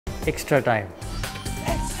extra time.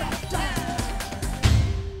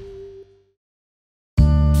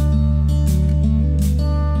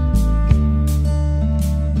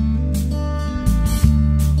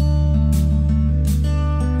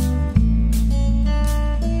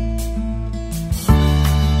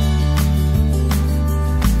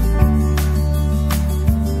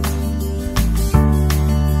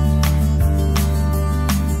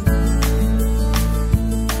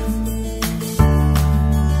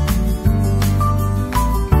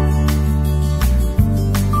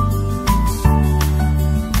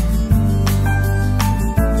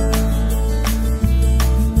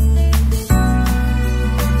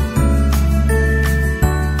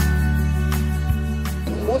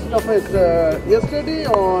 Most of it yesterday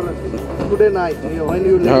or today night when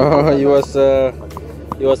you No, it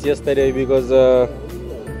was yesterday because the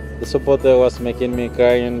supporter was making me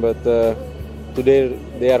crying, but today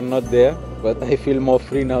they are not there. But I feel more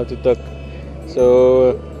free now to talk.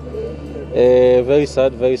 So very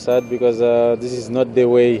sad because this is not the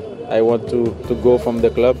way I want to go from the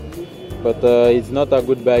club. But it's not a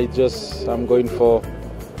goodbye. It's just I'm going for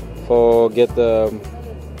get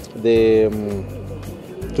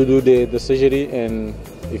to do the surgery, and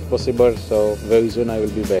if possible, so very soon I will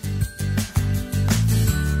be back.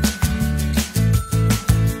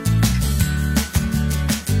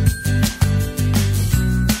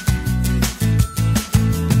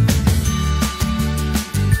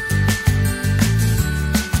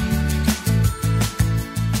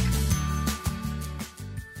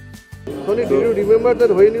 Sony, do you remember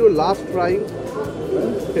that when you last crying?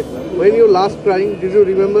 When you last crying, did you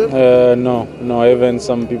remember? No. Even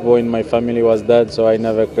some people in my family was that, so I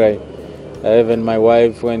never cry. Even my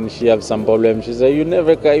wife, when she have some problem, she say, "You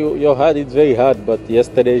never cry. Your heart is very hard." But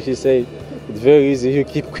yesterday she said, "It's very easy.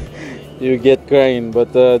 You get crying."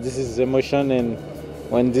 But this is emotion, and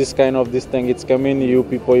when this thing it's coming, you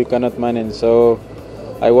people you cannot manage. So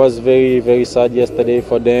I was very sad yesterday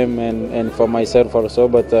for them and for myself also.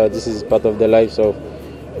 But this is part of the life, so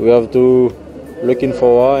we have to looking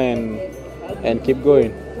forward and keep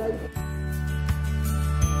going.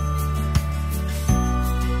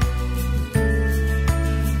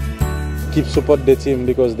 Keep support the team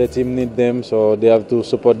because the team need them, so they have to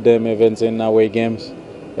support them even in away games.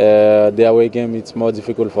 The away game it's more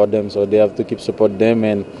difficult for them, so they have to keep support them,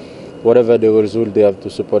 and whatever the result they have to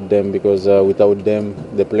support them because without them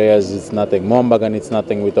the players it's nothing. Mombagan it's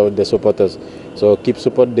nothing without the supporters. So keep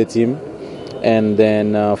support the team, and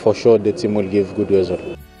then for sure the team will give good result.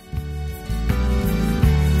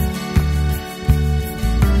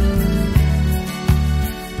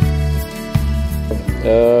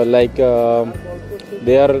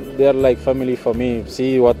 They are like family for me.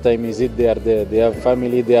 See what time is it? They are there. They have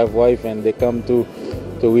family, they have wife, and they come to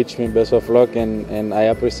wish me best of luck, and I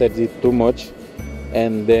appreciate it too much.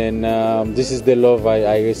 And then this is the love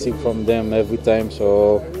I receive from them every time,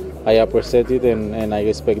 so I appreciate it and I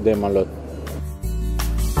respect them a lot.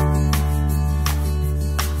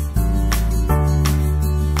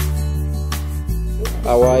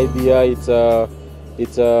 Our idea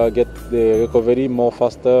it's get the recovery more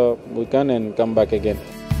faster we can and come back again.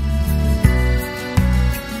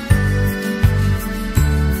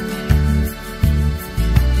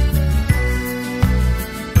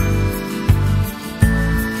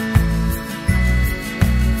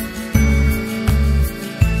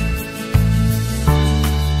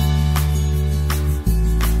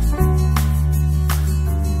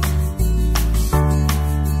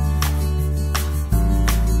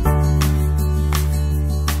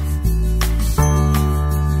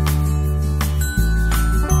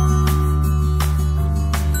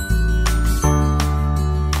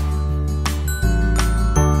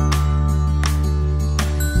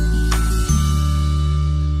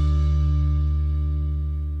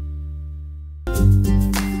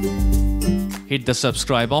 Hit the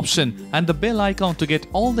subscribe option and the bell icon to get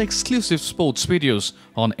all the exclusive sports videos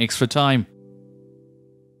on Extra Time.